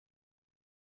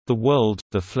The World,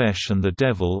 the Flesh and the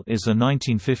Devil is a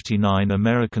 1959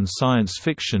 American science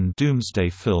fiction doomsday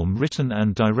film written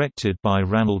and directed by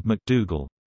Ranald McDougall.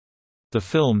 The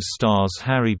film stars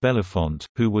Harry Belafonte,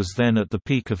 who was then at the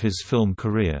peak of his film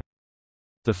career.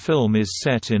 The film is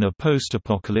set in a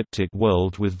post-apocalyptic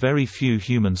world with very few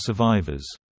human survivors.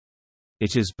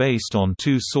 It is based on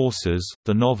two sources,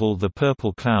 the novel The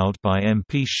Purple Cloud by M.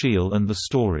 P. Scheel and the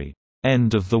story,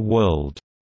 "End of the World"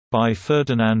 by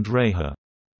Ferdinand Reher.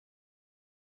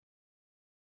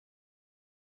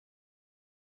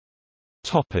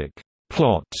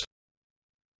 Plot.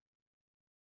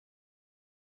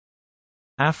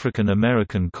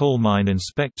 African-American coal mine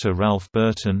inspector Ralph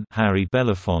Burton, Harry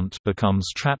Belafonte,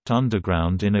 becomes trapped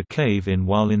underground in a cave-in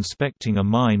while inspecting a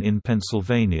mine in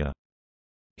Pennsylvania.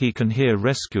 He can hear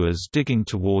rescuers digging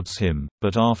towards him,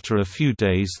 but after a few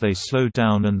days they slow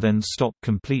down and then stop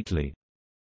completely.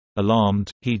 Alarmed,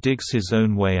 he digs his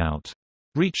own way out.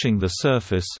 Reaching the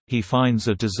surface, he finds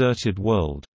a deserted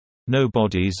world. No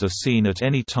bodies are seen at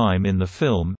any time in the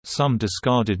film. Some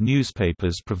discarded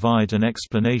newspapers provide an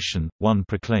explanation. One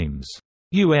proclaims,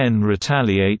 "UN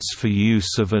retaliates for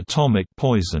use of atomic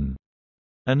poison."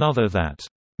 Another that,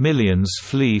 "Millions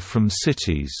flee from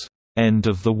cities. End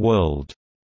of the world."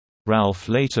 Ralph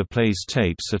later plays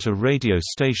tapes at a radio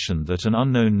station that an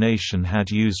unknown nation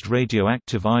had used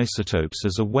radioactive isotopes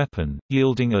as a weapon,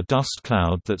 yielding a dust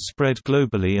cloud that spread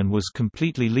globally and was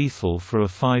completely lethal for a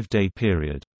 5-day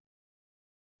period.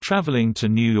 Traveling to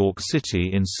New York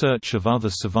City in search of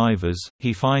other survivors,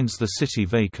 he finds the city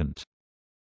vacant.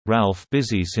 Ralph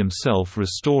busies himself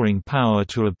restoring power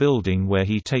to a building where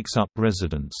he takes up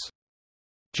residence.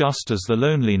 Just as the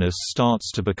loneliness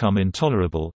starts to become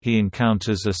intolerable, he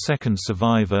encounters a second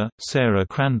survivor, Sarah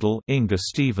Crandall, Inga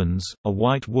Stevens, a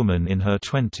white woman in her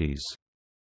 20s.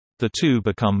 The two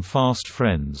become fast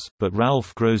friends, but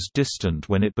Ralph grows distant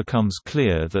when it becomes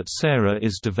clear that Sarah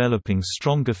is developing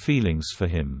stronger feelings for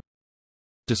him.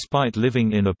 Despite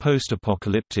living in a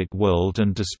post-apocalyptic world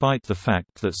and despite the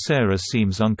fact that Sarah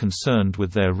seems unconcerned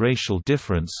with their racial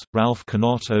difference, Ralph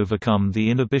cannot overcome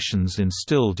the inhibitions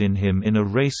instilled in him in a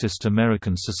racist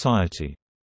American society.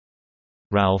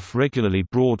 Ralph regularly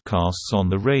broadcasts on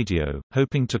the radio,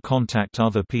 hoping to contact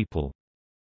other people.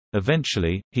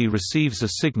 Eventually, he receives a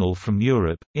signal from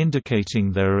Europe,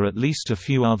 indicating there are at least a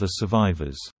few other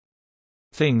survivors.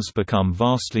 Things become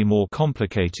vastly more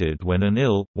complicated when an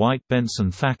ill, white Benson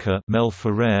Thacker Mel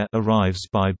Ferrer arrives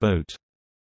by boat.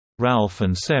 Ralph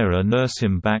and Sarah nurse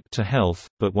him back to health,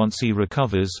 but once he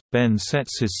recovers, Ben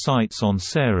sets his sights on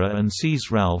Sarah and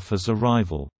sees Ralph as a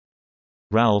rival.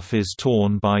 Ralph is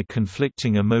torn by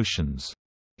conflicting emotions.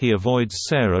 He avoids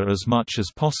Sarah as much as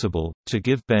possible, to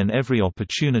give Ben every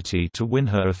opportunity to win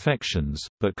her affections,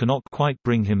 but cannot quite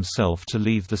bring himself to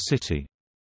leave the city.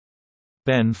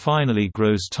 Ben finally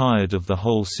grows tired of the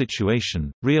whole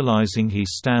situation, realizing he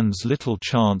stands little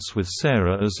chance with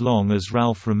Sarah as long as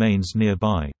Ralph remains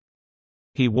nearby.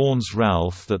 He warns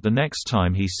Ralph that the next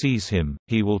time he sees him,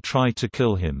 he will try to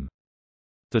kill him.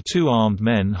 The two armed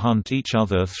men hunt each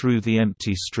other through the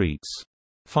empty streets.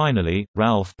 Finally,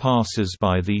 Ralph passes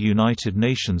by the United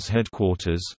Nations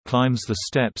headquarters, climbs the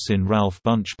steps in Ralph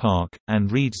Bunche Park,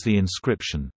 and reads the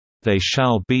inscription, "They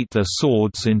shall beat their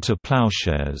swords into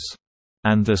plowshares,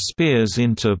 and their spears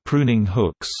into pruning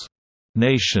hooks.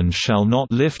 Nation shall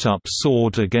not lift up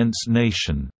sword against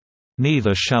nation.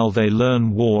 Neither shall they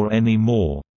learn war any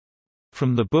more."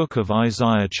 From the book of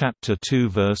Isaiah chapter 2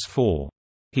 verse 4.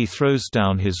 He throws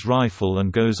down his rifle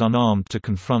and goes unarmed to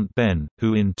confront Ben,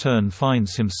 who in turn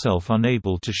finds himself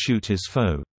unable to shoot his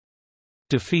foe.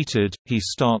 Defeated, he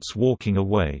starts walking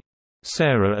away.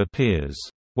 Sarah appears.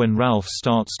 When Ralph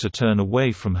starts to turn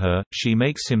away from her, she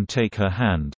makes him take her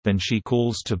hand, then she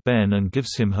calls to Ben and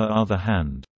gives him her other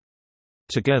hand.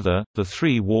 Together, the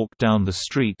three walk down the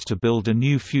street to build a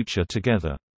new future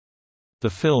together. The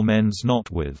film ends not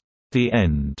with the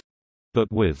end, but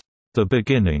with the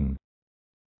beginning.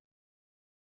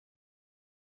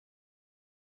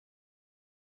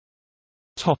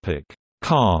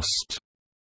 Cast.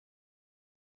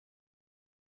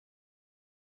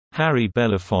 Harry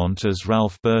Belafonte as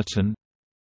Ralph Burton,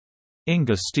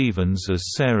 Inga Stevens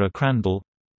as Sarah Crandall,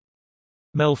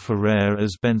 Mel Ferrer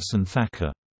as Benson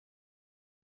Thacker.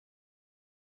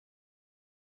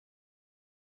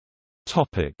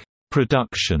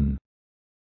 Production.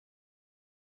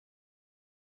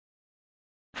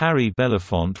 Harry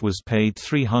Belafonte was paid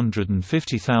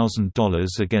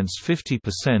 $350,000 against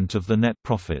 50% of the net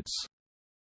profits.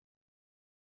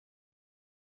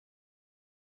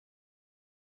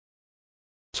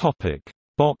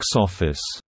 Box office.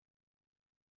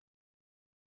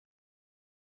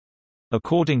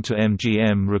 According to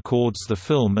MGM Records, the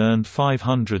film earned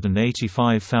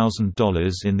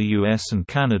 $585,000 in the US and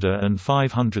Canada and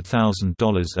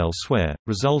 $500,000 elsewhere,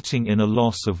 resulting in a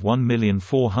loss of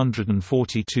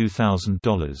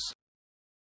 $1,442,000.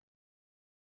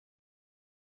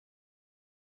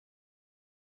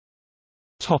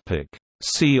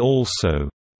 See also: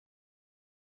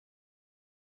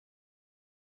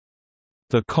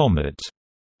 The Comet,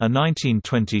 a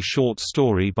 1920 short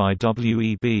story by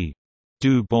W.E.B.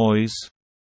 Du Bois.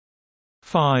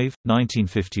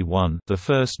 1951, the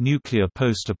first nuclear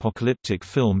post-apocalyptic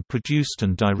film produced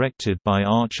and directed by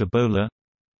Arch Ebola.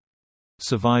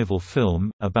 Survival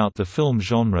film, about the film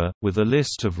genre, with a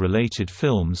list of related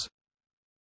films.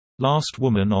 Last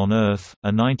Woman on Earth,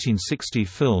 a 1960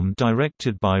 film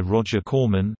directed by Roger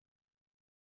Corman.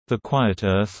 The Quiet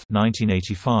Earth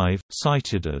 1985,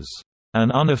 cited as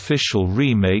an unofficial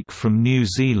remake from New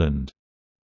Zealand.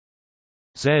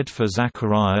 Z for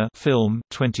Zachariah film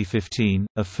 2015,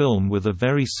 a film with a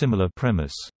very similar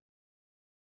premise.